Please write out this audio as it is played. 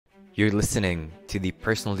You're listening to the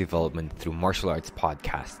Personal Development Through Martial Arts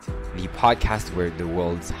podcast, the podcast where the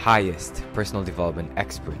world's highest personal development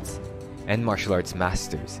experts and martial arts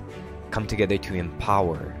masters come together to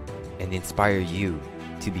empower and inspire you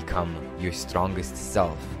to become your strongest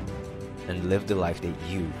self and live the life that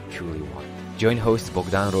you truly want. Join host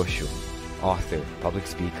Bogdan Roshu, author, public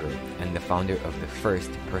speaker, and the founder of the first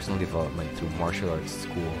personal development through martial arts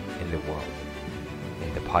school in the world,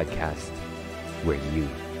 in the podcast where you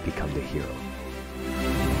become the hero.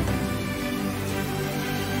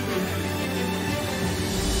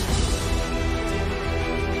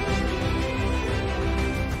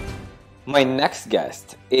 My next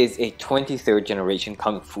guest is a 23rd generation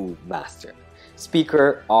Kung Fu master,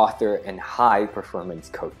 speaker, author, and high performance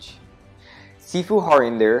coach. Sifu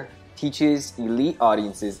Harinder teaches elite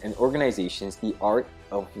audiences and organizations the art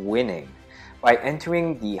of winning by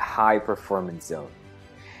entering the high performance zone.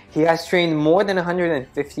 He has trained more than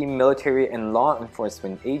 150 military and law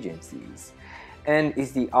enforcement agencies and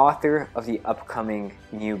is the author of the upcoming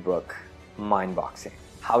new book, Mind Boxing: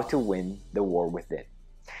 How to Win the War Within,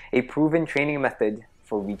 a proven training method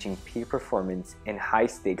for reaching peak performance in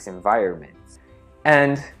high-stakes environments,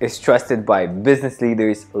 and is trusted by business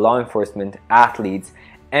leaders, law enforcement, athletes,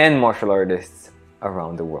 and martial artists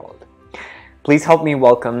around the world. Please help me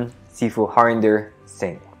welcome Sifu Harinder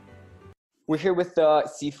Singh. We're here with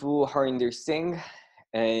Sifu Harinder Singh,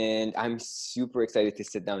 and I'm super excited to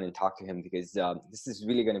sit down and talk to him because this is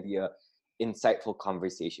really going to be a insightful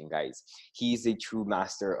conversation, guys. He's a true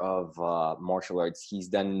master of martial arts. He's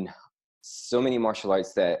done so many martial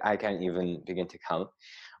arts that I can't even begin to count.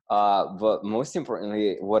 But most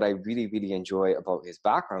importantly, what I really enjoy about his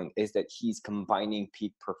background is that he's combining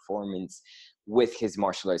peak performance with his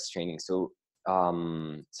martial arts training. So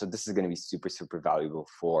this is going to be super valuable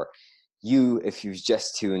for you if you've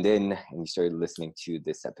just tuned in and you started listening to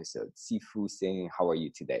this episode. Sifu Singh, how are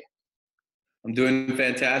you today? I'm doing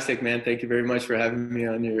fantastic, man. Thank you very much for having me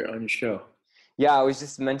on your show. Yeah, I was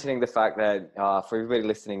just mentioning the fact that for everybody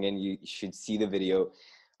listening in, you should see the video.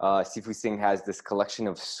 Sifu Singh has this collection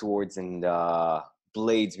of swords and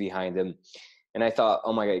blades behind him. And I thought,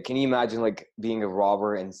 oh my God, can you imagine like being a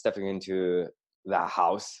robber and stepping into that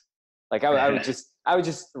house? Like I would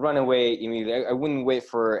just run away immediately. I wouldn't wait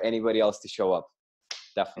for anybody else to show up.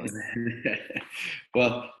 Definitely.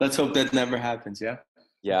 Well, let's hope that never happens. Yeah.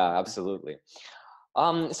 Yeah, absolutely.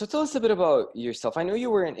 So tell us a bit about yourself. I know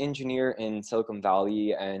you were an engineer in Silicon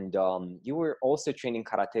Valley, and you were also training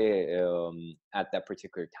karate at that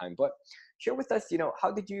particular time. But share with us,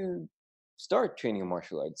 how did you start training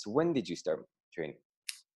martial arts? When did you start training?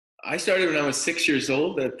 I started when I was 6 years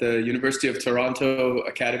old at the University of Toronto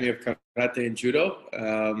Academy of Karate and Judo.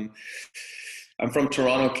 I'm from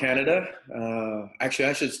Toronto, Canada. Actually,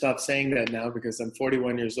 I should stop saying that now because I'm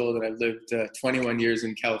 41 years old and I've lived 21 years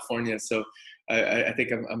in California. So I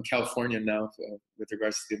think I'm Californian now with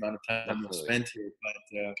regards to the amount of time I've spent here.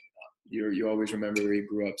 But you always remember where you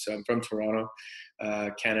grew up. So I'm from Toronto,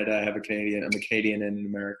 Canada. I'm a Canadian and an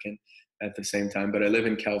American at the same time, but I live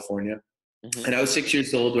in California. Mm-hmm. And I was 6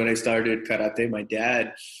 years old when I started karate. My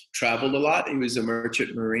dad traveled a lot. He was a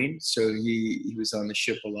merchant marine, so he was on the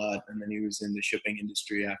ship a lot, and then he was in the shipping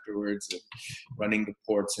industry afterwards, and running the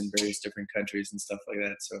ports in various different countries and stuff like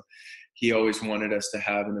that. So he always wanted us to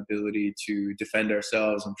have an ability to defend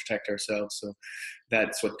ourselves and protect ourselves. So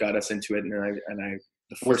that's what got us into it. And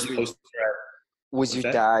the first post. Was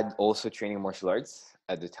your dad also training martial arts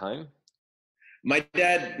at the time? My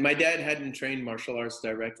dad hadn't trained martial arts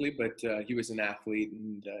directly, but he was an athlete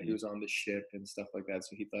and he was on the ship and stuff like that.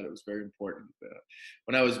 So he thought it was very important.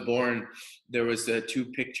 When I was born, there was 2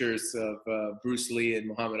 pictures of Bruce Lee and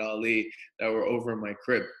Muhammad Ali that were over my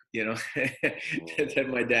crib, that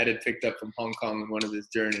my dad had picked up from Hong Kong on one of his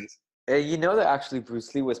journeys. You know that actually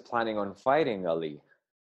Bruce Lee was planning on fighting Ali.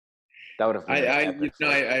 That would have been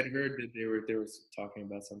I'd heard that they were talking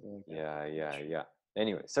about something like that. Yeah.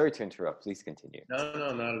 Anyway, sorry to interrupt. Please continue.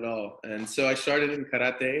 No, not at all. And so I started in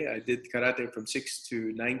karate. I did karate from 6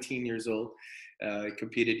 to 19 years old. I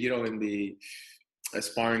competed, in the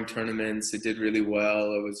sparring tournaments. I did really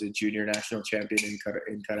well. I was a junior national champion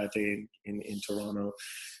in karate in Toronto.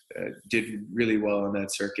 Did really well on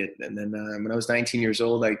that circuit. And then when I was 19 years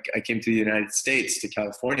old, I came to the United States, to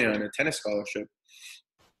California, on a tennis scholarship.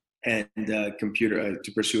 And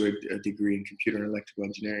to pursue a degree in computer and electrical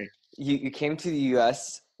engineering. You came to the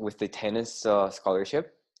U.S. with the tennis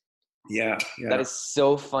scholarship? Yeah. That is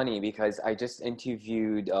so funny because I just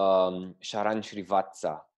interviewed Sharan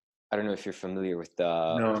Srivatsa. I don't know if you're familiar with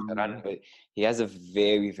Sharan, but he has a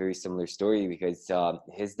very similar story because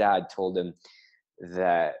his dad told him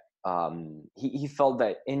that he felt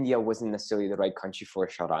that India wasn't necessarily the right country for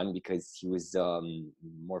Sharan because he was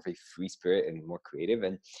more of a free spirit and more creative.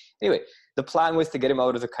 And anyway, the plan was to get him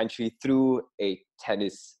out of the country through a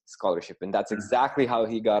tennis scholarship. And that's exactly how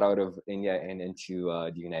he got out of India and into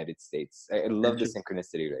the United States. I love the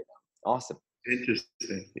synchronicity right now. Awesome.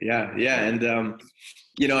 Interesting. Yeah. And,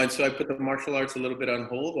 and so I put the martial arts a little bit on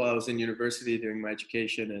hold while I was in university doing my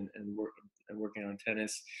education and working on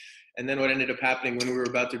tennis. And then what ended up happening when we were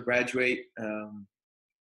about to graduate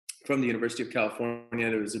from the University of California,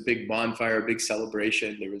 there was a big bonfire, a big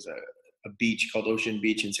celebration. There was a beach called Ocean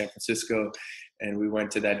Beach in San Francisco. And we went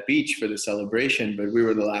to that beach for the celebration, but we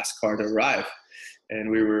were the last car to arrive. And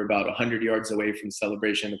we were about 100 yards away from the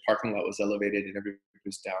celebration. The parking lot was elevated and everybody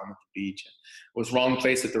was down at the beach. It was wrong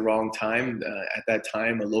place at the wrong time. At that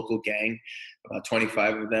time, a local gang, about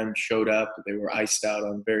 25 of them showed up. They were iced out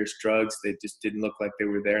on various drugs. They just didn't look like they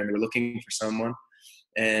were there, and they were looking for someone.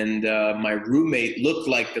 And my roommate looked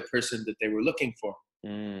like the person that they were looking for.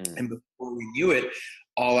 And before we knew it,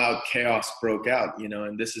 all out chaos broke out,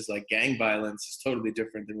 and this is like gang violence. It's totally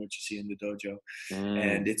different than what you see in the dojo.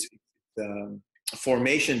 And it's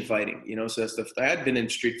formation fighting, so that's stuff. I had been in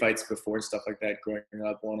street fights before and stuff like that growing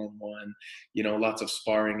up, one-on-one, lots of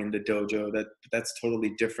sparring in the dojo. That's totally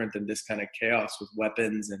different than this kind of chaos with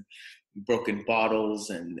weapons and broken bottles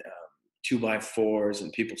and 2x4s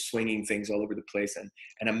and people swinging things all over the place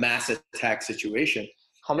and a mass attack situation.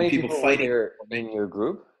 How many people were there in your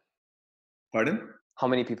group? Pardon? How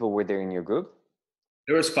many people were there in your group?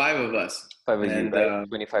 There was 5 of us. 5 of you, right?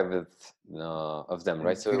 25 of them,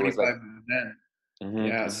 right? So it was like 25 of them.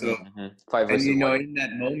 Yeah. So, 5 versus and 1. in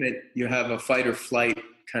that moment, you have a fight or flight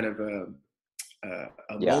kind of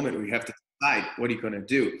a moment where you have to decide what are you going to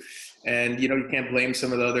do, and you can't blame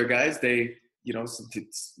some of the other guys. They,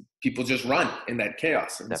 people just run in that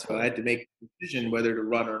chaos, and so I had to make a decision whether to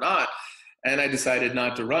run or not, and I decided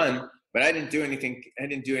not to run. But I didn't do anything. I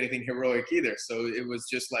didn't do anything heroic either. So it was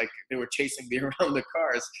just like they were chasing me around the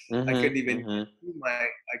cars. I couldn't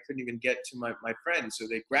even get to my friend. So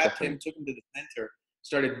they grabbed him, took him to the center,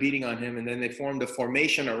 started beating on him, and then they formed a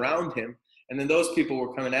formation around him. And then those people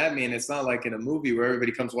were coming at me, and it's not like in a movie where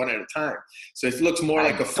everybody comes one at a time. So it looks more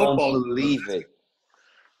like a football. Don't believe it.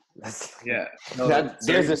 Yeah.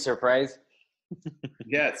 There's a surprise.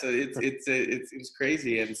 Yeah, so it's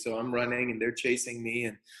crazy, and so I'm running, and they're chasing me,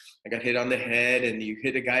 and I got hit on the head, and you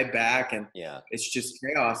hit a guy back, and it's just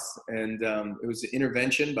chaos. And it was an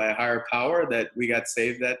intervention by a higher power that we got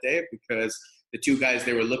saved that day because the 2 guys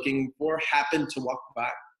they were looking for happened to walk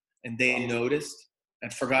by, and they noticed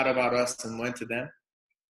and forgot about us and went to them.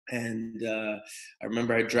 And I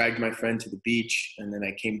remember I dragged my friend to the beach, and then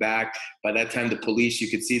I came back. By that time, the police, you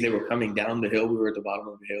could see they were coming down the hill. We were at the bottom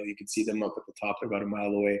of the hill. You could see them up at the top. They're about a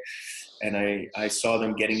mile away. And I saw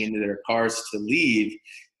them getting into their cars to leave.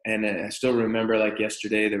 And I still remember like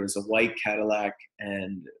yesterday, there was a white Cadillac,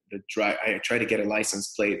 and I tried to get a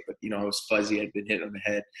license plate, but I was fuzzy. I'd been hit on the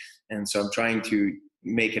head. And so I'm trying to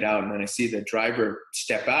make it out. And then I see the driver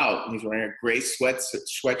step out, and he's wearing a gray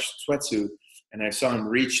sweatsuit. And I saw him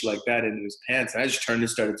reach like that into his pants. And I just turned and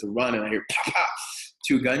started to run. And I hear pop, pop,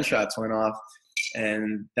 2 gunshots went off.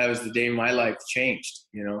 And that was the day my life changed.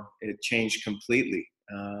 It changed completely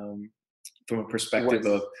from a perspective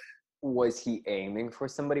of. Was he aiming for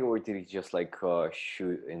somebody, or did he just like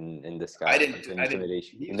shoot in the sky? I didn't.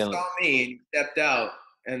 He saw me and he stepped out.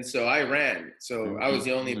 And so I ran. So I was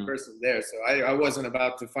the only person there. So I wasn't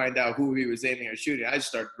about to find out who he was aiming or shooting. I just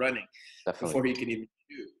started running before he could even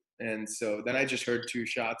shoot. And so then I just heard 2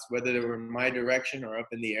 shots, whether they were in my direction or up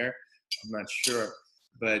in the air, I'm not sure.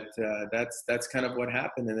 But that's kind of what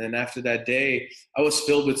happened. And then after that day, I was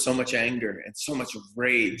filled with so much anger and so much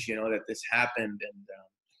rage, that this happened. And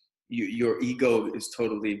your ego is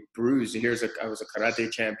totally bruised. I was a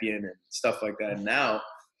karate champion and stuff like that. And now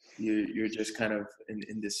you're just kind of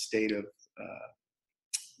in this state of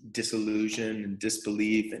disillusion and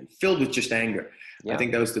disbelief and filled with just anger. I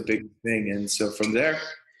think that was the big thing. And so from there,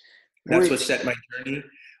 that's what set my journey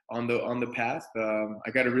on the path. I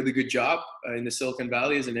got a really good job in the Silicon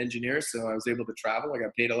Valley as an engineer, so I was able to travel. I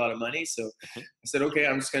got paid a lot of money, so I said, okay,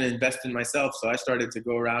 I'm just going to invest in myself. So I started to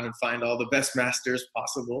go around and find all the best masters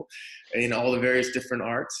possible in all the various different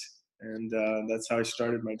arts, and that's how I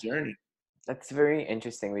started my journey. That's very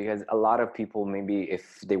interesting because a lot of people, maybe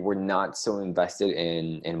if they were not so invested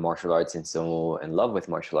in martial arts and so in love with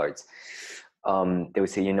martial arts, they would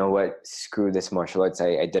say, you know what, screw this martial arts.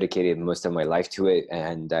 I dedicated most of my life to it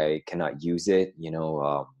and I cannot use it.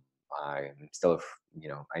 I'm still,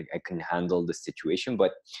 I couldn't handle the situation.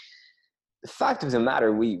 But the fact of the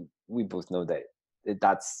matter, we both know that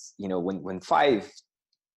that's, when 5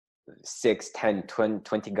 6, 10,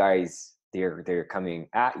 20 guys, they're coming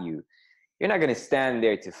at you, you're not going to stand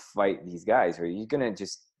there to fight these guys, right? You're going to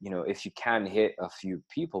just, if you can hit a few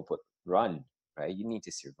people, but run, right? You need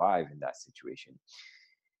to survive in that situation.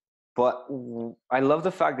 But I love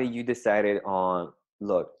the fact that you decided on,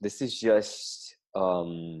 look, this is just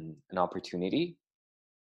an opportunity.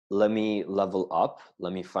 Let me level up.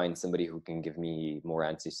 Let me find somebody who can give me more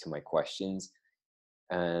answers to my questions,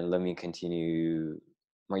 and let me continue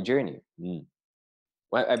my journey.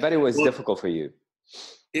 Well, I bet it was difficult for you.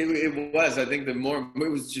 It was. I think it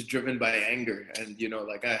was just driven by anger, and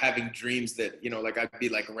like having dreams that like I'd be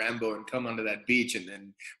like Rambo and come onto that beach and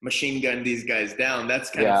then machine gun these guys down. That's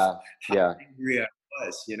kind of how angry I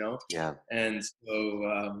was, Yeah. And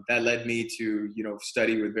so that led me to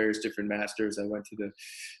study with various different masters. I went to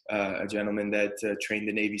a gentleman that trained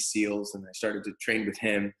the Navy SEALs, and I started to train with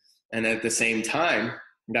him. And at the same time,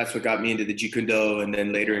 that's what got me into the Jeet Kune Do, and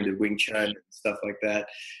then later into Wing Chun and stuff like that.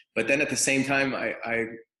 But then at the same time, okay,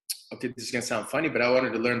 this is gonna sound funny, but I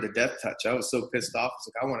wanted to learn the death touch. I was so pissed off. I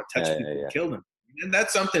was like, I want to touch people and kill them. And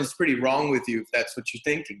that's something that's pretty wrong with you if that's what you're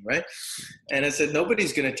thinking, right? And I said,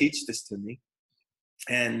 nobody's gonna teach this to me.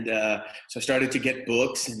 And so I started to get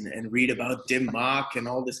books and read about Dim Mak and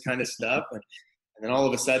all this kind of stuff. And then all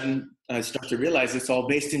of a sudden, I start to realize it's all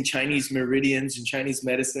based in Chinese meridians and Chinese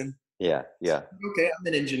medicine. Yeah. Okay, I'm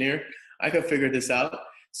an engineer. I can figure this out.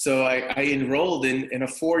 So I enrolled in a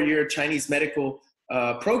 4-year Chinese medical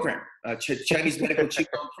program, Chinese medical Qigong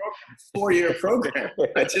program, 4-year program.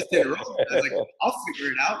 I just enrolled. I was like, I'll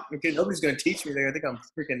figure it out. Okay, nobody's going to teach me. I think I'm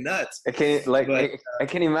freaking nuts. I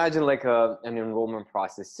can imagine like an enrollment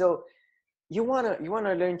process. So you wanna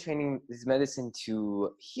learn Chinese medicine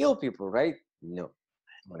to heal people, right? No,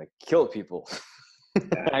 I want to kill people.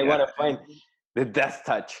 I want to find the death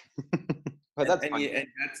touch. But that's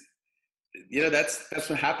that's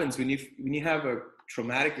what happens when you have a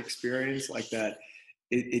traumatic experience like that.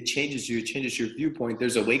 It changes you. It changes your viewpoint.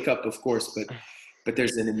 There's a wake up, of course, but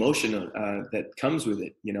there's an emotion that comes with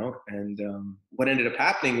it, And what ended up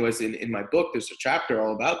happening was in my book, there's a chapter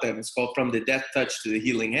all about that. And it's called From the Death Touch to the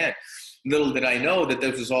Healing Hand. Little did I know that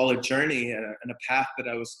this was all a journey and a path that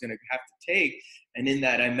I was going to have to take. And in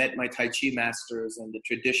that, I met my Tai Chi masters and the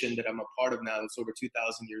tradition that I'm a part of now that's over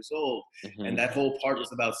 2,000 years old. Mm-hmm. And that whole part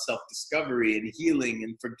was about self-discovery and healing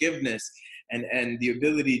and forgiveness and the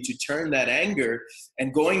ability to turn that anger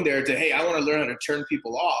and going there to, hey, I want to learn how to turn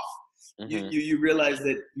people off. Mm-hmm. You realize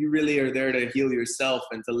that you really are there to heal yourself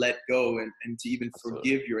and to let go and to even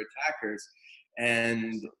forgive your attackers.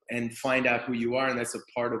 And find out who you are, and that's a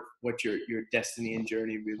part of what your destiny and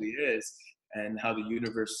journey really is, and how the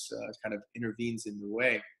universe kind of intervenes in the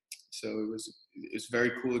way. So it was a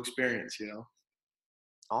very cool experience,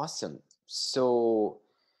 Awesome. So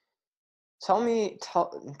tell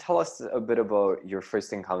us a bit about your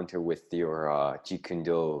first encounter with your Jeet Kune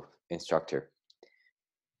Do instructor.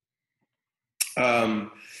 I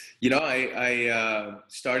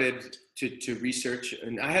started to research,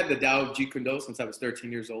 and I had the Tao of Jeet Kune Do since I was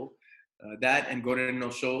 13 years old. That and Goren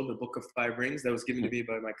no Sho, the Book of Five Rings, that was given to me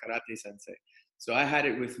by my karate sensei. So I had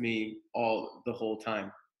it with me the whole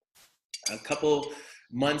time. A couple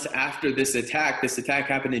months after this attack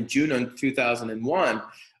happened in June of 2001.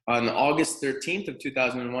 On August 13th of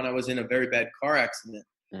 2001, I was in a very bad car accident.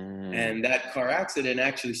 And that car accident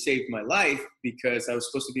actually saved my life because I was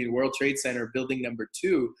supposed to be in World Trade Center building number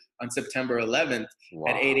 2 on September 11th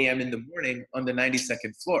at 8 a.m. in the morning on the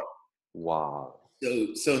 92nd floor. Wow.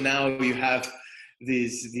 So now you have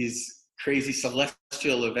these crazy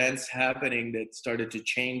celestial events happening that started to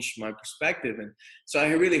change my perspective. And so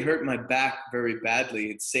I really hurt my back very badly.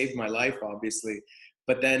 It saved my life, obviously.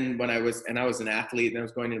 But then when I was an athlete and I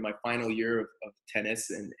was going into my final year of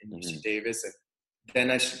tennis in UC Davis, and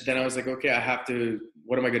then I was like, okay,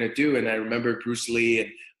 what am I going to do? And I remembered Bruce Lee, and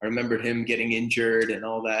I remembered him getting injured and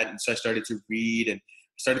all that. And so I started to read and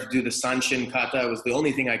started to do the Sanshin Kata. It was the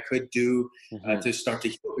only thing I could do to start to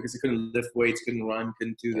heal because I couldn't lift weights, couldn't run,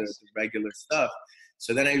 couldn't do the regular stuff.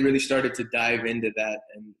 So then I really started to dive into that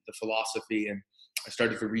and the philosophy, and I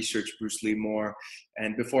started to research Bruce Lee more.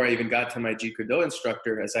 And before I even got to my Jeet Kune Do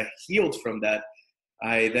instructor, as I healed from that,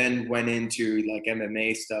 I then went into like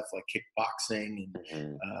MMA stuff, like kickboxing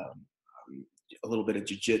and a little bit of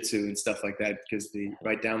jiu-jitsu and stuff like that, because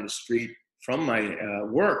right down the street from my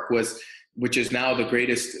work which is now the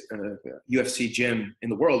greatest UFC gym in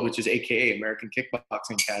the world, which is AKA American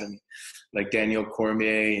Kickboxing Academy, like Daniel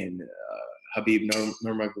Cormier and Habib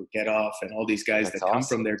Nurmagomedov and all these guys that come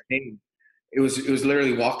from their team. It was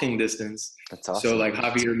literally walking distance. That's awesome. So like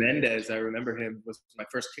Javier Mendez, I remember him, was my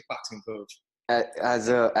first kickboxing coach. As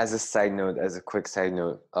a side note, as a quick side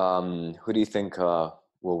note, who do you think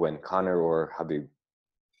will win, Connor or Habib?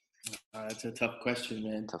 It's a tough question,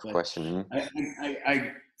 man. Tough But question.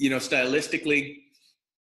 stylistically,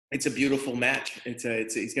 it's a beautiful match. It's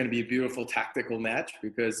going to be a beautiful tactical match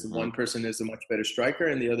because one person is a much better striker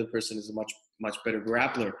and the other person is a much better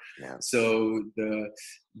grappler. Yeah. So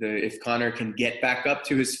if Connor can get back up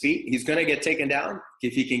to his feet, he's going to get taken down.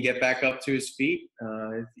 If he can get back up to his feet,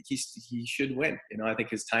 he should win. I think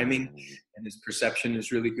his timing and his perception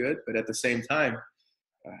is really good, but at the same time,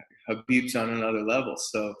 Habib's on another level.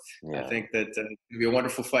 So I think that it'll be a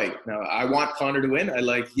wonderful fight. Now, I want Connor to win.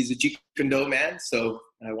 He's a Jeet Kune Do man, so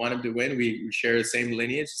I want him to win. We share the same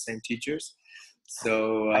lineage, the same teachers.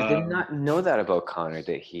 So I did not know that about Connor,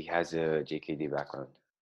 that he has a JKD background.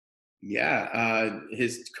 Yeah,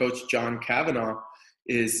 his coach, John Kavanaugh,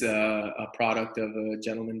 is a product of a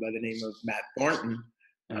gentleman by the name of Matt Thornton,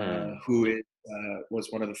 who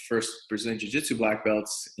was one of the first Brazilian Jiu-Jitsu black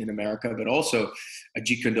belts in America, but also a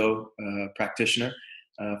Jeet Kune Do practitioner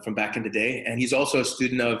from back in the day. And he's also a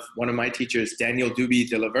student of one of my teachers, Daniel Duby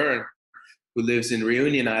de Laverne, who lives in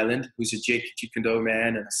Reunion Island, who's a Jeet Kune Do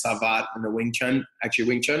man and a Savat and a Wing Chun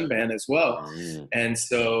man as well. And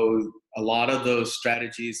so a lot of those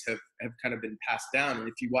strategies have kind of been passed down. And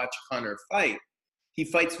if you watch Connor fight, he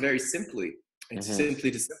fights very simply. It's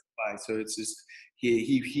simply to simplify. So it's just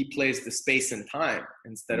he plays the space and time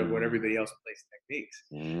instead of what everybody else plays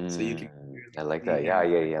techniques. So you can. I like that. Yeah.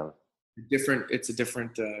 It's a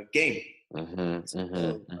different game.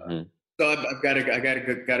 So I've got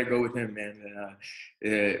to go with him, man.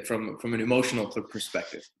 From an emotional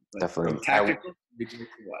perspective, but definitely. From tactical, we can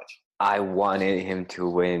watch. I wanted him to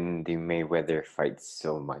win the Mayweather fight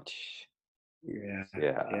so much. Yeah.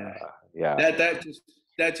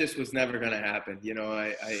 That just was never going to happen.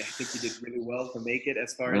 I think he did really well to make it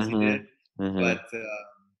as far as he did. But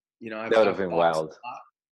that would have been wild.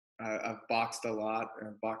 I've boxed a lot.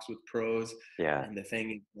 I've boxed with pros. Yeah. And the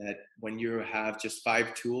thing is that when you have just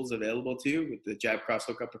 5 tools available to you with the jab, cross,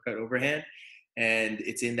 hook, uppercut, overhand, and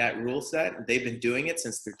it's in that rule set, they've been doing it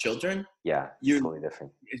since they're children. Yeah, totally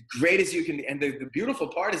different. As great as you can. And the beautiful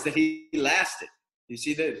part is that he lasted. You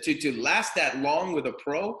see, that to last that long with a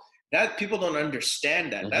pro, that people don't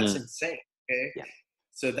understand that. That's insane. Okay. Yeah.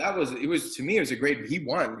 So it was to me, it was a great, he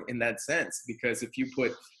won in that sense, because if you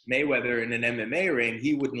put Mayweather in an MMA ring,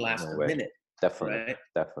 he wouldn't last a minute. Definitely. Right?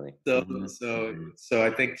 Definitely. So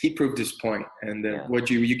I think he proved his point. And what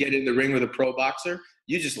you get in the ring with a pro boxer,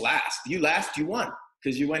 you just last. You won,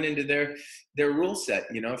 because you went into their rule set.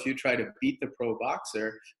 If you try to beat the pro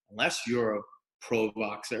boxer, unless you're a pro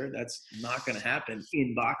boxer, that's not going to happen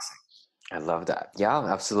in boxing. I love that. Yeah,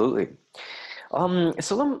 absolutely.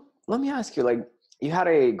 So let me ask you, you had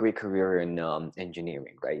a great career in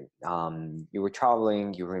engineering, right? You were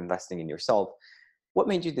traveling, you were investing in yourself. What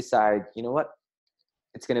made you decide, you know what?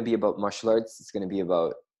 It's going to be about martial arts. It's going to be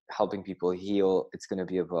about helping people heal. It's going to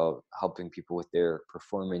be about helping people with their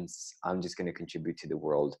performance. I'm just going to contribute to the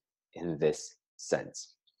world in this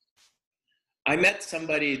sense. I met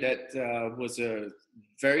somebody that was a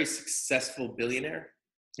very successful billionaire.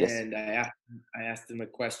 Yes. And I asked him a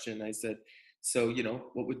question. I said, so,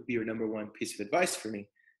 what would be your number one piece of advice for me?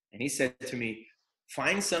 And he said to me,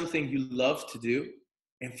 find something you love to do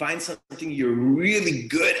and find something you're really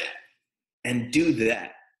good at and do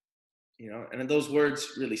that. And those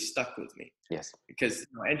words really stuck with me. Yes. Because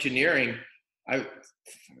engineering, I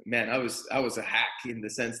was a hack in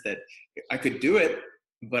the sense that I could do it,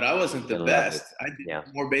 but I wasn't the best. I did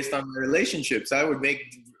more based on my relationships. I would make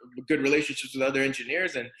good relationships with other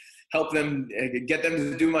engineers and help them, get them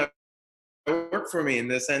to do my work for me, in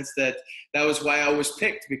the sense that was why I was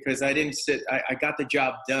picked, because I didn't I got the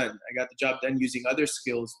job done. I got the job done using other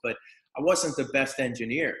skills, but I wasn't the best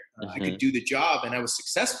engineer. I could do the job and I was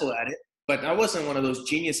successful at it, but I wasn't one of those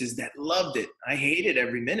geniuses that loved it. I hated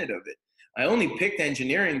every minute of it. I only picked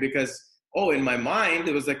engineering because, in my mind,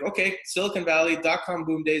 it was like, okay, Silicon Valley, dot-com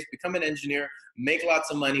boom days, become an engineer, make lots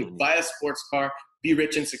of money, buy a sports car, be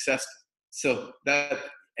rich and successful. So that,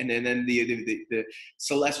 and then the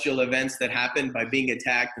celestial events that happened by being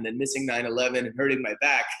attacked and then missing 9/11 and hurting my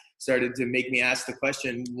back started to make me ask the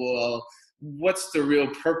question, well, what's the real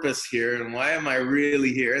purpose here and why am I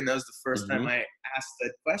really here? And that was the first time I asked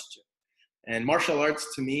that question. And martial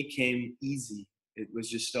arts to me came easy. It was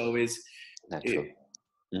just always natural.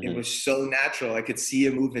 It was so natural. I could see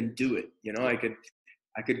a move and do it.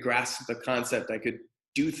 I could grasp the concept. I could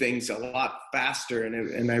do things a lot faster.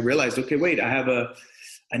 And I realized, okay, wait, I have a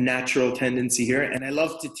natural tendency here, and I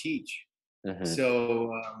love to teach. So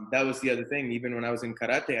that was the other thing. Even when I was in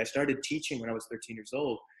karate, I started teaching when I was 13 years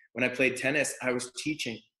old, when I played tennis, I was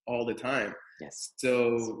teaching all the time. Yes.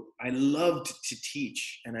 So I loved to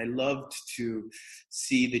teach, and I loved to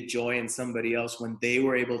see the joy in somebody else when they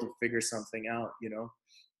were able to figure something out, you know?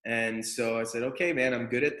 And so I said, okay, man, I'm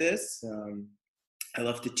good at this. I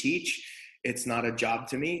love to teach. It's not a job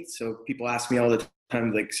to me. So people ask me all the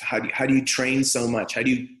time, like, how do you train so much? How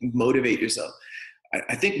do you motivate yourself?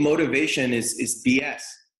 I think motivation is BS.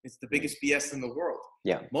 It's the biggest BS in the world.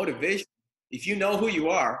 Yeah. Motivation, if you know who you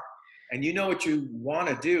are and you know what you want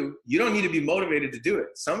to do, you don't need to be motivated to do it.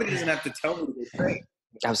 Somebody doesn't have to tell me to go train.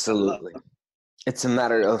 Absolutely. It's a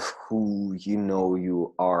matter of who you know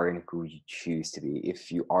you are and who you choose to be.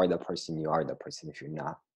 If you are the person, you are the person. If you're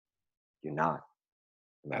not, you're not.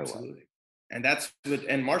 No matter Absolutely. what. And that's what,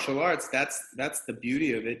 and martial arts, that's the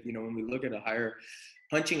beauty of it. You know, when we look at a higher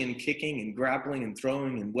punching and kicking and grappling and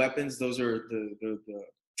throwing and weapons, those are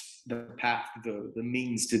the path, the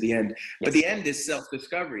means to the end. Yes. But the end is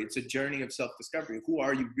self-discovery. It's a journey of self-discovery. Who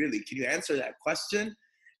are you really? Can you answer that question?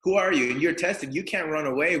 Who are you? And you're tested. You can't run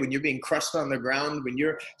away when you're being crushed on the ground. When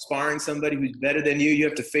you're sparring somebody who's better than you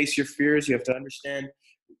have to face your fears. You have to understand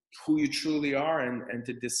who you truly are, and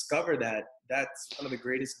to discover that. That's one of the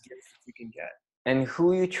greatest gifts that you can get. And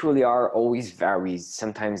who you truly are always varies,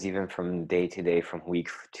 sometimes even from day to day, from week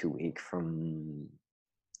to week, from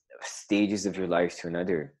stages of your life to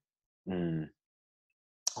another.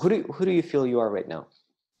 Who do you feel you are right now?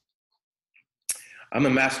 I'm a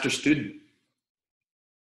master student,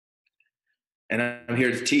 and I'm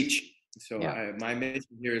here to teach. So yeah. My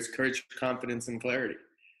mission here is courage, confidence, and clarity.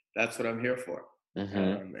 That's what I'm here for.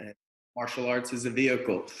 And martial arts is a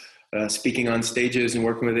vehicle. Speaking on stages and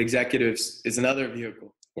working with executives is another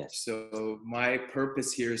vehicle. Yes. So my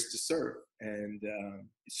purpose here is to serve, and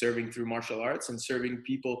serving through martial arts and serving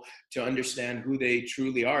people to understand who they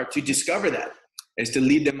truly are, to discover that, is to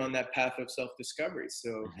lead them on that path of self-discovery.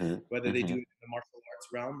 So whether they do it in the martial arts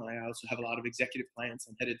realm, I also have a lot of executive clients.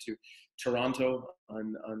 I'm headed to Toronto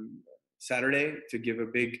on Saturday to give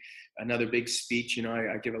another big speech. You know,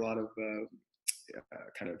 I give a lot of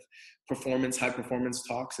kind of high performance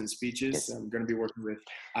talks and speeches. Yes. I'm going to be working with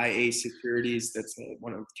IA Securities. That's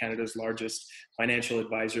one of Canada's largest financial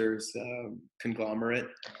advisors conglomerate.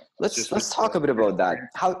 Let's talk a bit about that.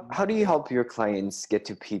 How do you help your clients get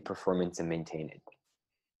to peak performance and maintain it?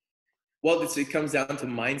 Well, it comes down to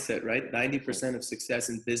mindset, right? 90% of success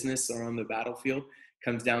in business or on the battlefield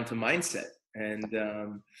comes down to mindset.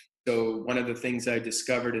 And so one of the things I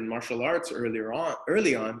discovered in martial arts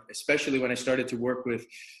early on, especially when I started to work with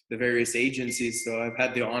the various agencies. So I've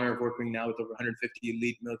had the honor of working now with over 150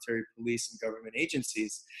 elite military, police, and government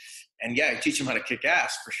agencies. And yeah, I teach them how to kick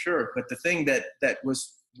ass for sure. But the thing that's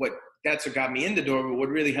what got me in the door, but what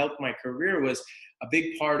really helped my career was a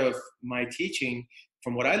big part of my teaching.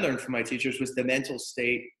 From what I learned from my teachers was the mental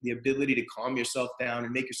state, the ability to calm yourself down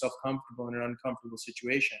and make yourself comfortable in an uncomfortable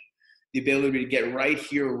situation. The ability to get right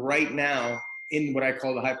here, right now, in what I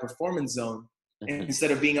call the high performance zone,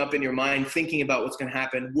 instead of being up in your mind, thinking about what's going to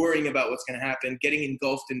happen, worrying about what's going to happen, getting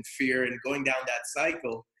engulfed in fear and going down that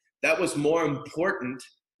cycle. That was more important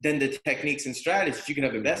than the techniques and strategies. You can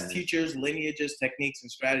have the best teachers, lineages, techniques,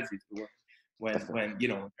 and strategies. When you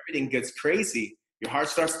know, everything gets crazy, your heart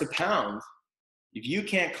starts to pound. If you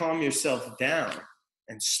can't calm yourself down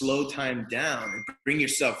and slow time down and bring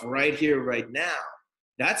yourself right here, right now,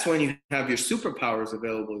 that's when you have your superpowers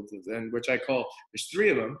available, and which I call, there's three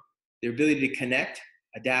of them: the ability to connect,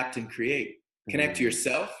 adapt, and create. Connect to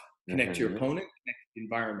yourself, connect to your opponent, connect to the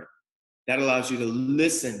environment. That allows you to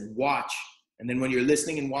listen, watch, and then when you're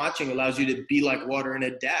listening and watching, it allows you to be like water and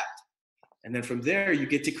adapt. And then from there, you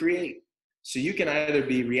get to create. So you can either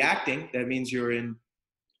be reacting, that means you're in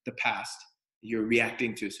the past, you're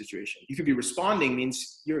reacting to a situation. You could be responding,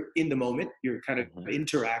 means you're in the moment, you're kind of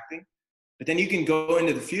interacting. But then you can go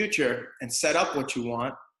into the future and set up what you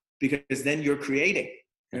want, because then you're creating.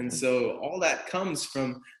 And so all that comes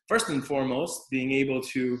from, first and foremost, being able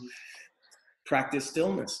to practice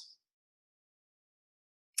stillness.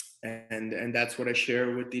 And that's what I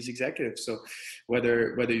share with these executives. So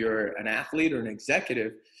whether you're an athlete or an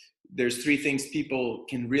executive, there's three things people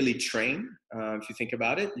can really train. If you think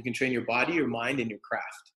about it, you can train your body, your mind, and your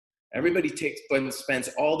craft. Everybody spends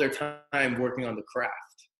all their time working on the craft.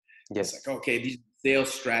 Yes. It's like, okay, these are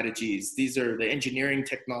sales strategies, these are the engineering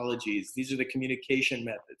technologies, these are the communication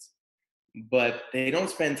methods. But they don't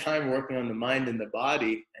spend time working on the mind and the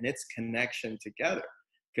body and its connection together.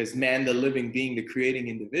 Because man, the living being, the creating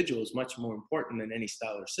individual, is much more important than any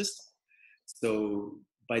style or system. So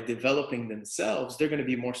by developing themselves, they're going to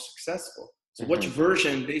be more successful. So which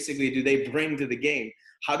version basically do they bring to the game?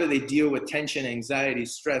 How do they deal with tension, anxiety,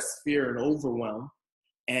 stress, fear, and overwhelm,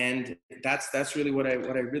 And that's really what I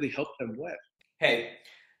really help them with. Hey,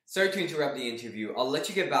 sorry to interrupt the interview. I'll let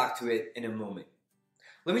you get back to it in a moment.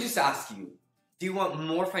 Let me just ask you, do you want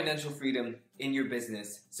more financial freedom in your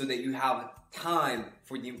business so that you have time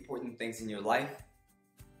for the important things in your life?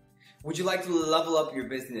 Would you like to level up your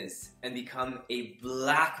business and become a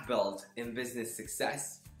black belt in business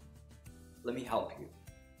success? Let me help you.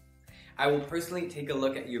 I will personally take a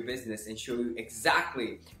look at your business and show you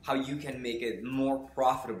exactly how you can make it more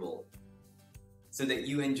profitable so that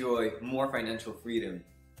you enjoy more financial freedom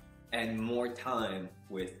and more time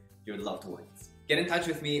with your loved ones. Get in touch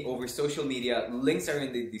with me over social media. Links are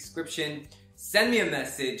in the description. Send me a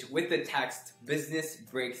message with the text Business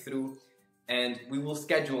Breakthrough and we will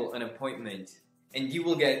schedule an appointment and you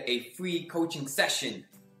will get a free coaching session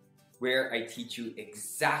where I teach you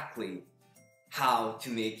exactly how to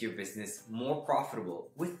make your business more profitable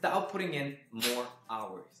without putting in more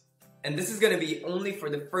hours. And this is going to be only for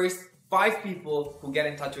the first 5 people who get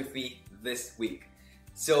in touch with me this week.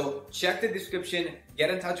 So check the description, get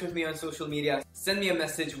in touch with me on social media, send me a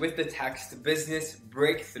message with the text Business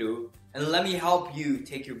Breakthrough, and let me help you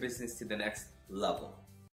take your business to the next level.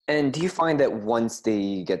 And do you find that once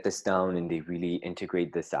they get this down and they really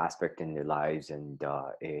integrate this aspect in their lives and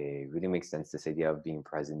it really makes sense, this idea of being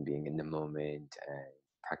present, being in the moment and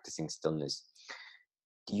practicing stillness,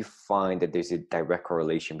 do you find that there's a direct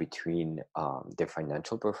correlation between their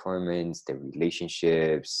financial performance, their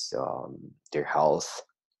relationships, their health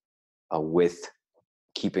with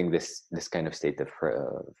keeping this kind of state of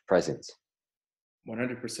presence?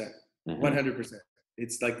 100%. 100%.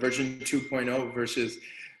 It's like version 2.0 versus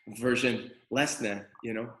version less than,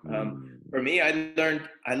 for me, I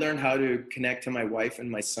learned how to connect to my wife and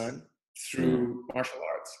my son through martial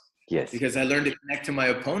arts. Yes. Because I learned to connect to my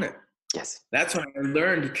opponent. Yes. That's when I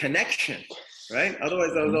learned connection, right?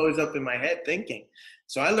 Otherwise, I was always up in my head thinking.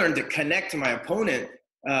 So I learned to connect to my opponent,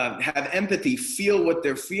 have empathy, feel what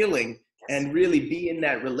they're feeling, and really be in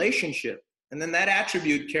that relationship. And then that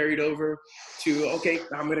attribute carried over to, okay,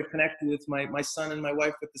 I'm going to connect with my son and my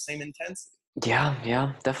wife with the same intensity.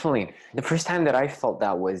 Yeah, definitely. The first time that I felt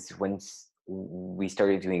that was when we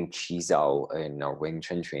started doing Qizao in our Wing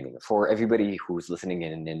Chun training. For everybody who's listening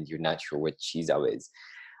in and you're not sure what Qizao is,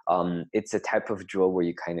 it's a type of drill where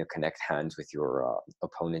you kind of connect hands with your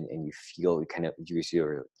opponent and you kind of use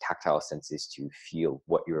your tactile senses to feel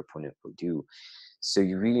what your opponent will do. So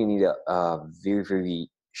you really need a very,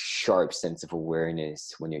 very sharp sense of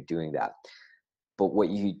awareness when you're doing that. But what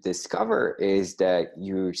you discover is that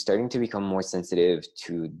you're starting to become more sensitive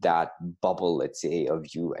to that bubble, let's say, of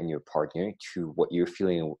you and your partner, to what you're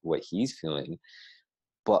feeling, what he's feeling.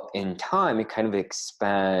 But in time, it kind of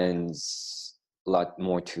expands a lot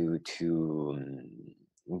more to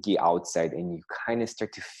the outside, and you kind of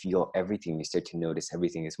start to feel everything. You start to notice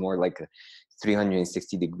everything. It's more like a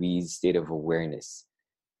 360 degrees state of awareness.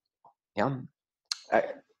 Yeah.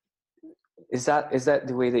 Is that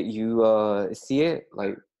the way that you see it?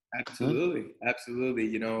 Like, absolutely.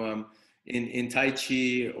 In Tai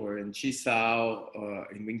Chi or in Chi Sao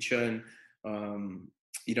or in Wing Chun,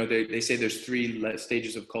 they say there's 3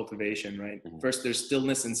 stages of cultivation, right? First, there's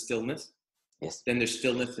stillness and stillness. Yes. Then there's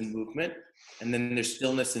stillness and movement, and then there's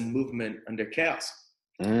stillness and movement under chaos.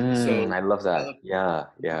 So I love that. Yeah.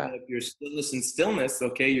 Your stillness.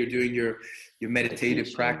 Okay, you're doing your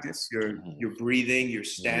meditative practice. You're breathing. You're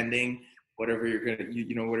standing. Whatever you're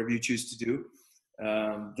gonna, whatever you choose to do.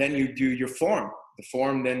 Then you do your form. The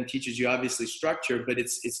form then teaches you obviously structure, but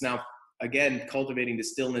it's now again cultivating the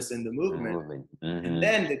stillness and the movement. And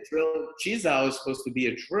then the drill Qizao is supposed to be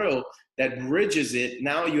a drill that bridges it.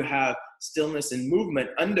 Now you have stillness and movement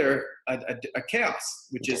under a chaos,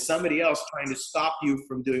 which is somebody else trying to stop you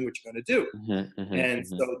from doing what you're going to do. And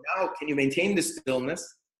so now, can you maintain the stillness?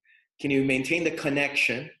 Can you maintain the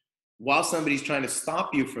connection while somebody's trying to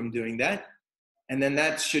stop you from doing that? And then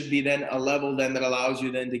that should be then a level then that allows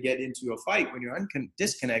you then to get into a fight when you're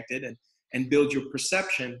disconnected and build your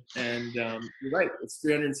perception. And you're right, it's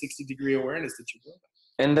 360 degree awareness that you're building.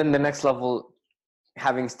 And then the next level,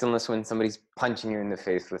 having stillness when somebody's punching you in the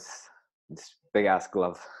face with this big ass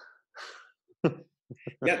glove.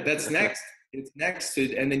 Yeah, that's next. It's next.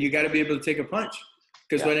 And then you got to be able to take a punch.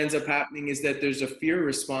 Because what ends up happening is that there's a fear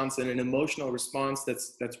response and an emotional response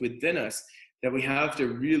that's within us that we have to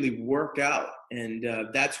really work out. And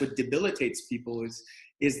that's what debilitates people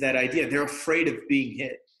is that idea. They're afraid of being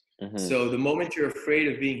hit. So the moment you're afraid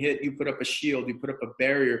of being hit, you put up a shield, you put up a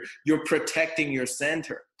barrier, you're protecting your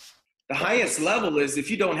center. The highest level is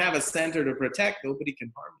if you don't have a center to protect, nobody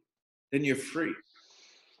can harm you. Then you're free.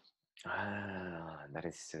 Ah, that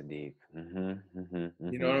is so deep. You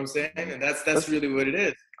know what I'm saying? Mhm. And that's Let's really what it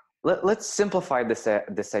is. let's simplify this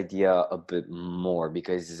idea a bit more,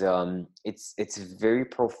 because it's very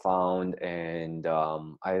profound, and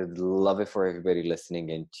I'd love it for everybody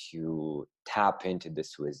listening and to tap into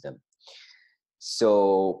this wisdom.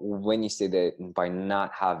 So when you say that by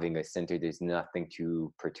not having a center, there's nothing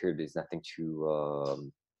to perturb, there's nothing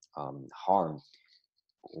to harm.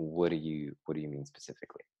 What do you mean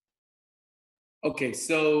specifically? Okay,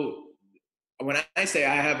 so when I say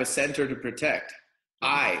I have a center to protect,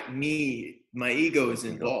 Mhm. my ego is You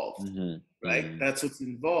go. involved, right? Hmm. That's what's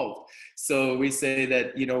involved. So we say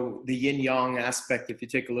that, the yin yang aspect, if you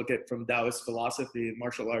take a look at from Taoist philosophy and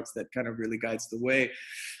martial arts, that kind of really guides the way.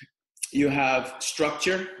 You have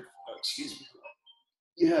structure, excuse me,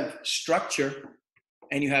 you have structure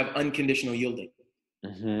and you have unconditional yielding.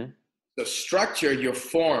 Hmm. The structure, your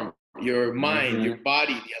form, your mind, your Hmm.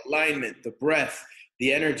 body, the alignment, the breath,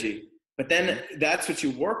 the energy. But then that's what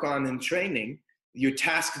you work on in training. You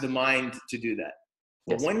task the mind to do that.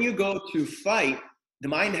 But Yes. when you go to fight, the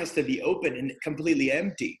mind has to be open and completely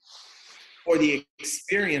empty for the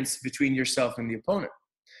experience between yourself and the opponent.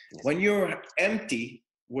 Yes. When you're empty,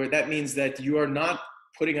 where that means that you are not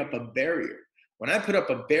putting up a barrier. When I put up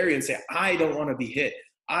a barrier and say, I don't want to be hit,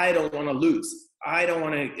 I don't want to lose, I don't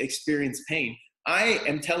want to experience pain, I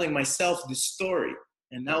am telling myself this story.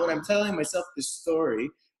 And now when I'm telling myself this story,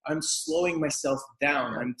 I'm slowing myself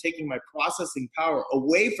down. Yeah. I'm taking my processing power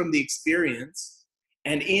away from the experience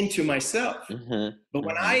and into myself. Hmm. But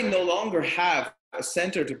when Hmm. I no longer have a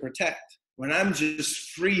center to protect, when I'm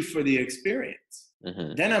just free for the experience,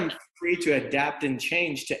 Hmm. then I'm free to adapt and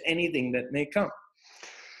change to anything that may come.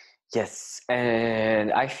 Yes,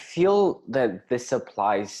 and I feel that this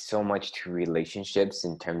applies so much to relationships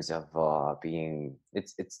in terms of being.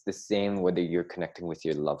 It's the same whether you're connecting with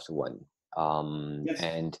your loved one, Yes.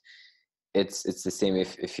 and it's the same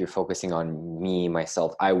if you're focusing on me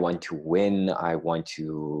myself. I want to win. I want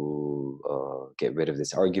to get rid of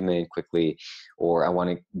this argument quickly, or I want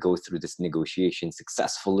to go through this negotiation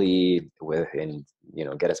successfully with, and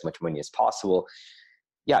get as much money as possible.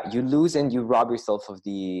 Yeah, you lose and you rob yourself of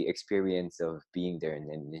the experience of being there,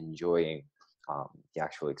 and enjoying the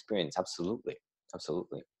actual experience. Absolutely,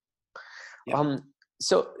 absolutely. Yep.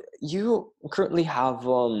 So you currently have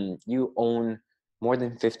you own more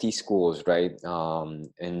than 50 schools, right?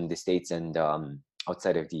 In the States and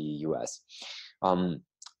outside of the US. Um,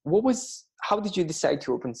 how did you decide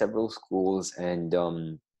to open several schools, and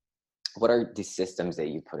what are the systems that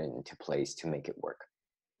you put into place to make it work?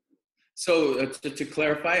 So to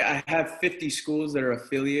clarify, I have 50 schools that are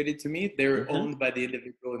affiliated to me. They're Mm-hmm. owned by the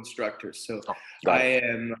individual instructors. So Oh, got I it.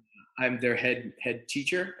 am I'm their head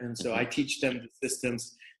teacher, and so I Mm-hmm. teach them the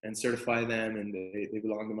systems and certify them, and they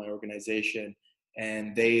belong to my organization,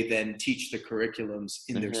 and they then teach the curriculums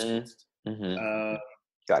in their Mm-hmm. schools. Mm-hmm. Uh,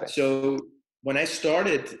 Got it. so when I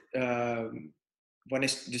started, when I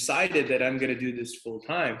decided that I'm going to do this full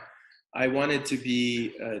time, I wanted to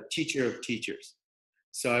be a teacher of teachers.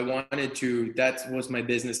 So I wanted to, that was my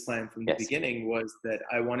business plan from the Yes. beginning, was that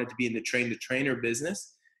I wanted to be in the train the trainer business.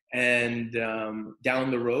 And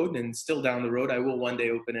down the road, and still down the road, I will one day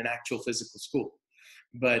open an actual physical school.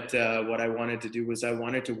 But what I wanted to do was I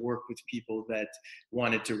wanted to work with people that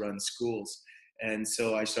wanted to run schools. And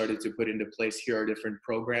so I started to put into place, here are different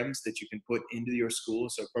programs that you can put into your school.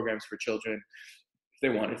 So programs for children, if they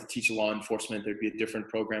wanted to teach law enforcement, there'd be a different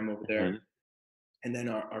program over there. Mm-hmm. And then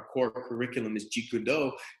our core curriculum is Jeet Kune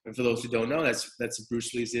Do. And for those who don't know, that's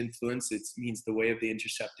Bruce Lee's influence. It means the way of the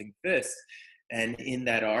intercepting fist. And in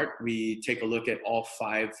that art, we take a look at all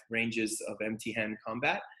 5 ranges of empty hand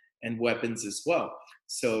combat and weapons as well.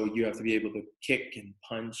 So you have to be able to kick and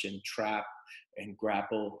punch and trap and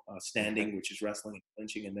grapple, standing, which is wrestling and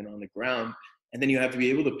punching, and then on the ground. And then you have to be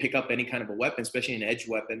able to pick up any kind of a weapon, especially an edge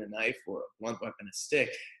weapon, a knife, or a blunt weapon, a stick,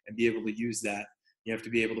 and be able to use that. You have to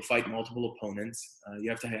be able to fight multiple opponents. You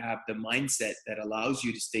have to have the mindset that allows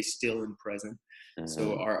you to stay still and present. So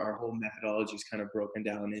Mm-hmm. our whole methodology is kind of broken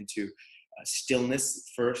down into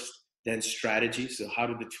stillness first, then strategy. So how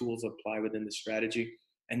do the tools apply within the strategy?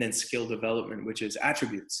 And then skill development, which is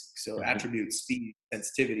attributes. So Mm-hmm. attributes, speed,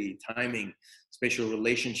 sensitivity, timing, spatial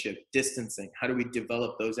relationship, distancing. How do we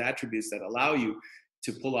develop those attributes that allow you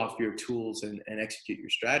to pull off your tools and execute your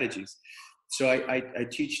strategies? So I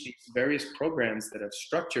teach these various programs that are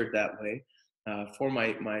structured that way for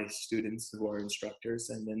my students who are instructors,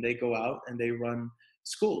 and then they go out and they run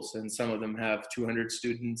schools, and some of them have 200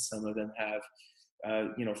 students, some of them have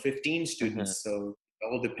 15 Mm-hmm. students. So it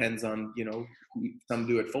all depends on some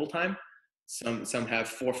do it full time, some have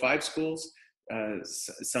 4 or 5 schools,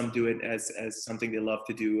 Some do it as something they love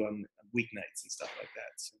to do on weeknights and stuff like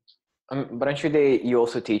that. So. But I'm sure you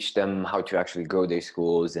also teach them how to actually grow their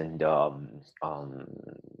schools and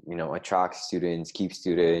attract students, keep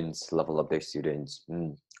students, level up their students.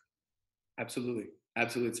 Absolutely.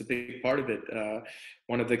 It's a big part of it.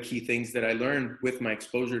 One of the key things that I learned with my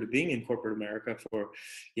exposure to being in corporate America for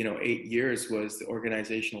 8 years was the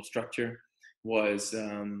organizational structure, was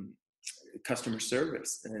customer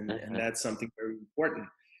service, and that's something very important.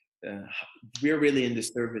 We're really in the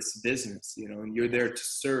service business, and you're there to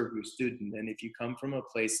serve your student. And if you come from a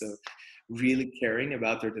place of really caring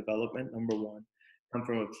about their development, number one, come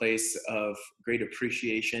from a place of great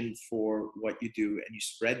appreciation for what you do, and you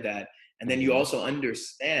spread that. And then you also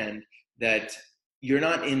understand that you're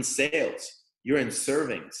not in sales, you're in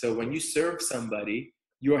serving. So when you serve somebody,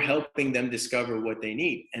 you're helping them discover what they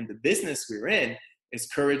need. And the business we're in is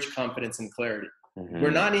courage, confidence, and clarity.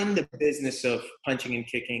 We're not in the business of punching and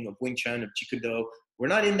kicking, of Wing Chun, of Jikudo. We're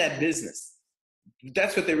not in that business.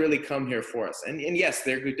 That's what they really come here for us. And yes,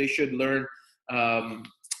 they should learn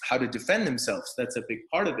how to defend themselves. That's a big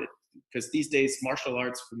part of it. Because these days, martial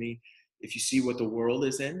arts, for me, if you see what the world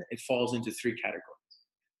is in, it falls into 3 categories.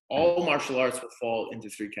 All martial arts will fall into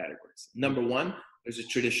 3 categories. Number one, there's a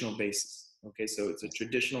traditional basis. Okay, so it's a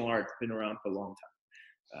traditional art, been around for a long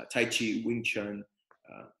time. Tai Chi, Wing Chun,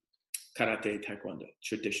 Karate, Taekwondo,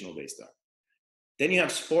 traditional based art. Then you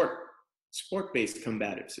have sport-based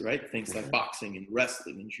combatives, right? Things like boxing and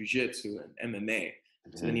wrestling and jiu-jitsu and MMA.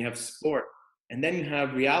 So then you have sport. And then you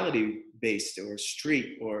have reality-based or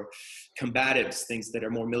street or combatives, things that are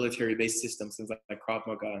more military-based systems, things like Krav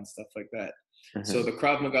Maga and stuff like that. So the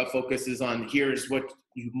Krav Maga focuses on here's what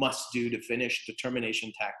you must do to finish,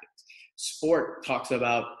 determination tactics. Sport talks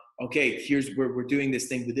about, okay, here's where we're doing this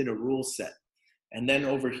thing within a rule set. And then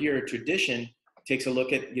over here, tradition takes a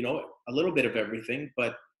look at, a little bit of everything,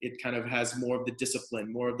 but it kind of has more of the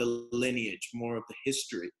discipline, more of the lineage, more of the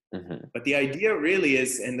history. But the idea really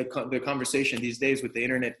is, and the conversation these days with the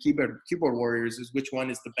internet keyboard warriors is which one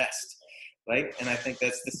is the best, right? And I think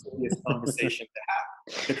that's the serious conversation to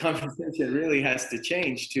have. The conversation really has to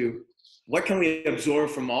change to what can we absorb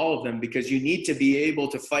from all of them, because you need to be able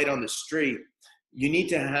to fight on the street. You need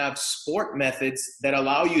to have sport methods that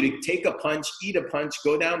allow you to take a punch, eat a punch,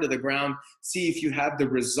 go down to the ground, see if you have the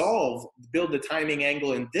resolve, build the timing,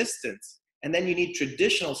 angle, and distance. And then you need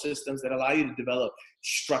traditional systems that allow you to develop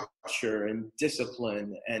structure and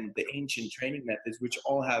discipline and the ancient training methods, which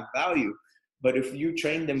all have value. But if you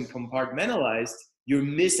train them compartmentalized, you're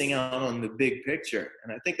missing out on the big picture.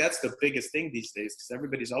 And I think that's the biggest thing these days, because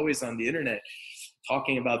everybody's always on the internet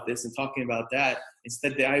talking about this and talking about that.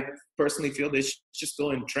 Instead, I personally feel they should just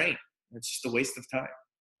go and train. It's just a waste of time.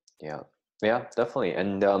 Yeah, definitely.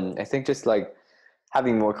 And I think just like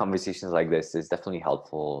having more conversations like this is definitely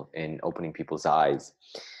helpful in opening people's eyes.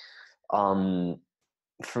 In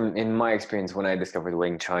my experience, when I discovered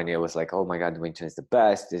Wing Chun, it was like, oh my God, Wing Chun is the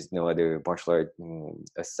best. There's no other martial art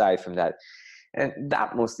aside from that. And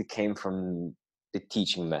that mostly came from the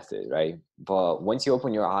teaching method, right? But once you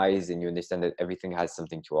open your eyes and you understand that everything has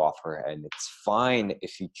something to offer, and it's fine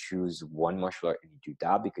if you choose one martial art and you do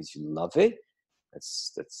that because you love it,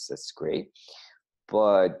 that's great.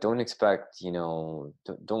 But don't expect,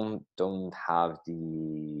 don't have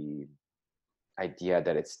the idea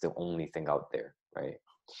that it's the only thing out there, right?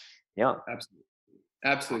 Yeah,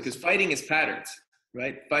 absolutely. Because fighting is patterns,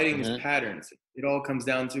 right? Fighting is patterns. It all comes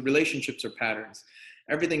down to relationships or patterns.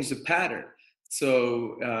 Everything's a pattern.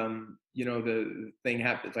 So, the thing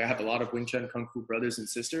happens. I have a lot of Wing Chun Kung Fu brothers and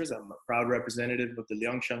sisters. I'm a proud representative of the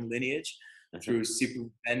Liangshan lineage through Sifu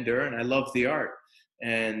Bender, and I love the art.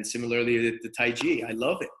 And similarly, the Tai Chi, I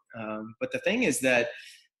love it. But the thing is that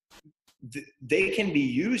they can be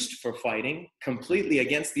used for fighting completely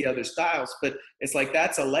against the other styles, but it's like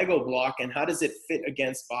that's a Lego block, and how does it fit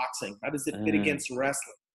against boxing? How does it fit against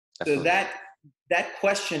wrestling? So that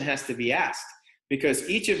question has to be asked, because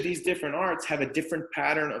each of these different arts have a different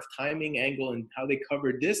pattern of timing, angle, and how they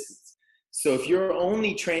cover distance. So if you're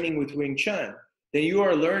only training with Wing Chun, then you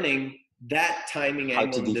are learning that timing,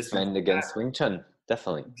 angle, and distance. How to defend against Wing Chun,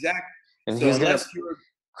 definitely. Exactly. And so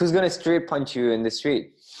who's gonna straight punch you in the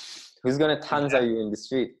street? Who's gonna tanza you in the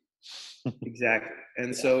street? Exactly.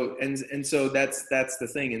 And so that's the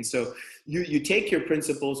thing. And so you take your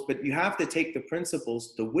principles, but you have to take the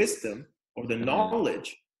principles, the wisdom or the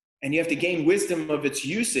knowledge, and you have to gain wisdom of its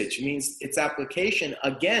usage. It means its application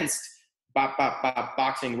against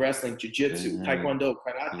boxing, wrestling, jiu-jitsu, taekwondo,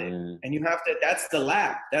 karate. And you have to, that's the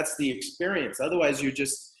lab, that's the experience. Otherwise you're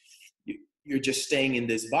just staying in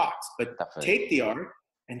this box. But take the art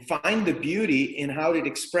and find the beauty in how it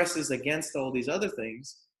expresses against all these other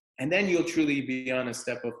things. And then you'll truly be on a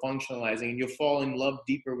step of functionalizing, and you'll fall in love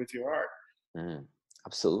deeper with your art.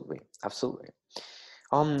 Absolutely. Absolutely.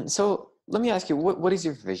 So let me ask you, what is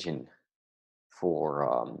your vision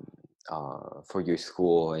for your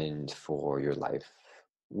school and for your life?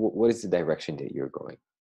 What is the direction that you're going?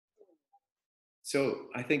 So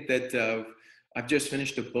I think that I've just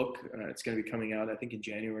finished a book. It's going to be coming out, I think, in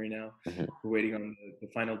January now. We're waiting on the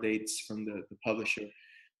final dates from the publisher.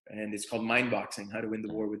 And it's called Mind Boxing: How to Win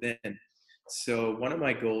the War Within. So one of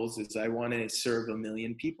my goals is I want to serve 1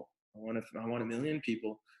 million people. I want 1 million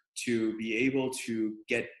people to be able to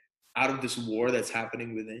get out of this war that's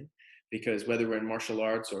happening within. Because whether we're in martial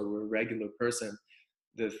arts or we're a regular person,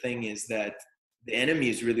 the thing is that the enemy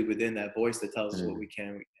is really within that voice that tells us what we can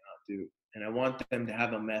and we cannot do. And I want them to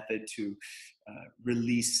have a method to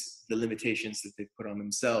release the limitations that they've put on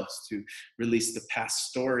themselves, to release the past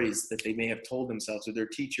stories that they may have told themselves or their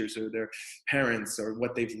teachers or their parents or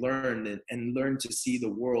what they've learned, and learn to see the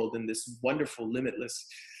world in this wonderful, limitless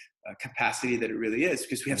capacity that it really is,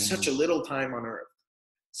 because we have such a little time on earth,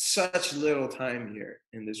 such little time here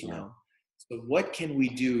in this realm. So what can we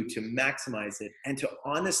do to maximize it and to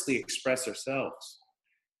honestly express ourselves?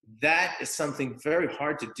 That is something very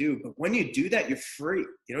hard to do. But when you do that, you're free.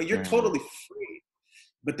 You know, you're totally free.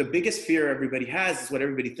 But the biggest fear everybody has is what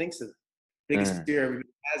everybody thinks of. The biggest fear everybody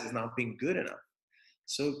has is not being good enough.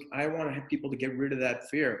 So I want to have people to get rid of that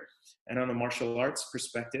fear. And on a martial arts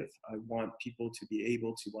perspective, I want people to be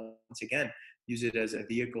able to, once again, use it as a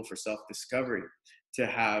vehicle for self-discovery. To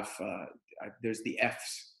have, there's the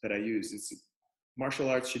F's that I use. It's martial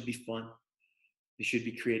arts should be fun. You should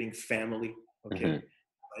be creating family,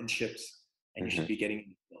 friendships, and you should be getting in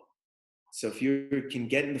the flow. So if you can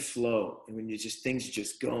get in the flow, and when things are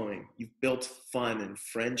just going, you've built fun and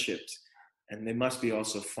friendships, and they must be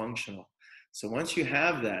also functional. So once you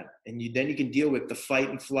have that, and then you can deal with the fight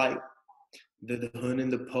and flight, the hun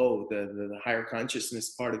and the po, the higher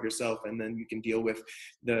consciousness part of yourself, and then you can deal with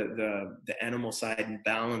the animal side and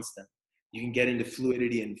balance them. You can get into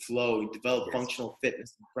fluidity and flow, you develop functional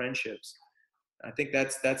fitness and friendships. I think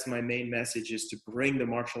that's my main message, is to bring the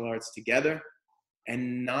martial arts together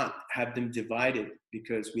and not have them divided,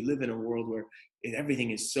 because we live in a world where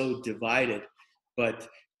everything is so divided. But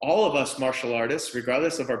all of us martial artists,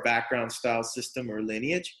 regardless of our background, style, system, or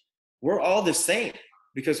lineage, we're all the same,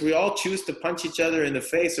 because we all choose to punch each other in the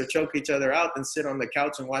face or choke each other out and sit on the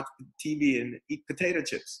couch and watch TV and eat potato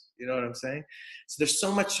chips. You know what I'm saying? So there's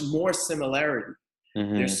so much more similarity.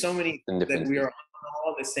 There's so many that we are on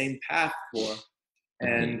all the same path for,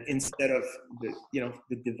 and instead of the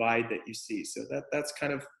divide that you see. So that's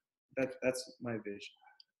my vision.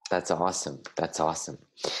 That's awesome. That's awesome.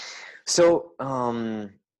 So,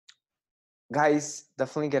 guys,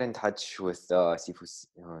 definitely get in touch with Sifu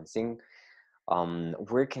Singh.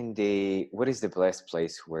 What is the best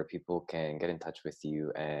place where people can get in touch with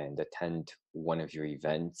you and attend one of your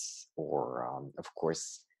events, or of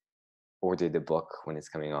course order the book when it's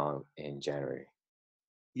coming out in January?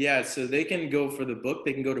 Yeah, so they can go for the book.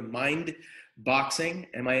 They can go to Mind Boxing,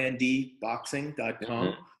 MIND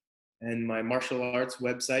boxing.com. And my martial arts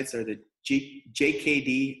websites are the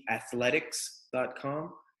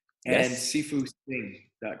jkdathletics.com and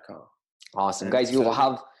sifusing.com. Awesome. Guys,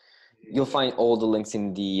 you'll find all the links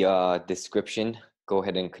in the description. Go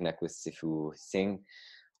ahead and connect with Sifu Singh.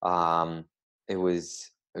 It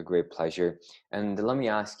was a great pleasure. And let me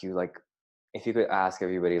ask you, if you could ask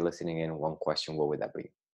everybody listening in one question, what would that be?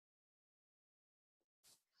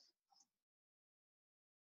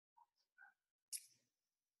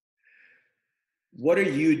 What are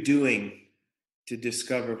you doing to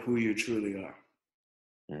discover who you truly are?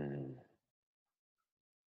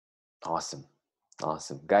 Awesome.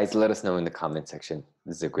 Guys, let us know in the comment section.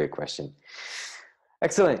 This is a great question.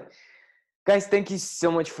 Excellent. Guys, thank you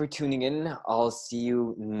so much for tuning in. I'll see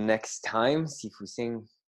you next time. Sifu Singh,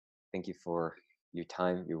 thank you for your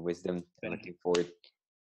time, your wisdom. I'm looking forward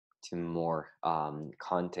to more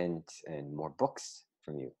content and more books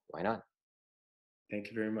from you. Why not? Thank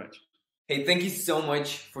you very much. Hey, thank you so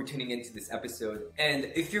much for tuning into this episode.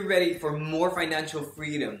 And if you're ready for more financial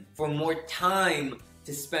freedom, for more time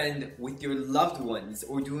to spend with your loved ones,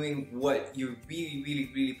 or doing what you're really, really,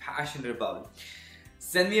 really passionate about,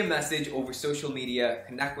 send me a message over social media,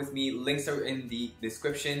 connect with me, links are in the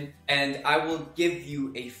description, and I will give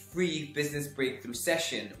you a free business breakthrough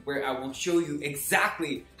session where I will show you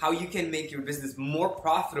exactly how you can make your business more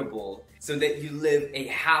profitable so that you live a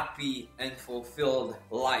happy and fulfilled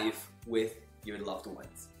life with your loved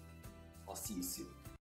ones. I'll see you soon.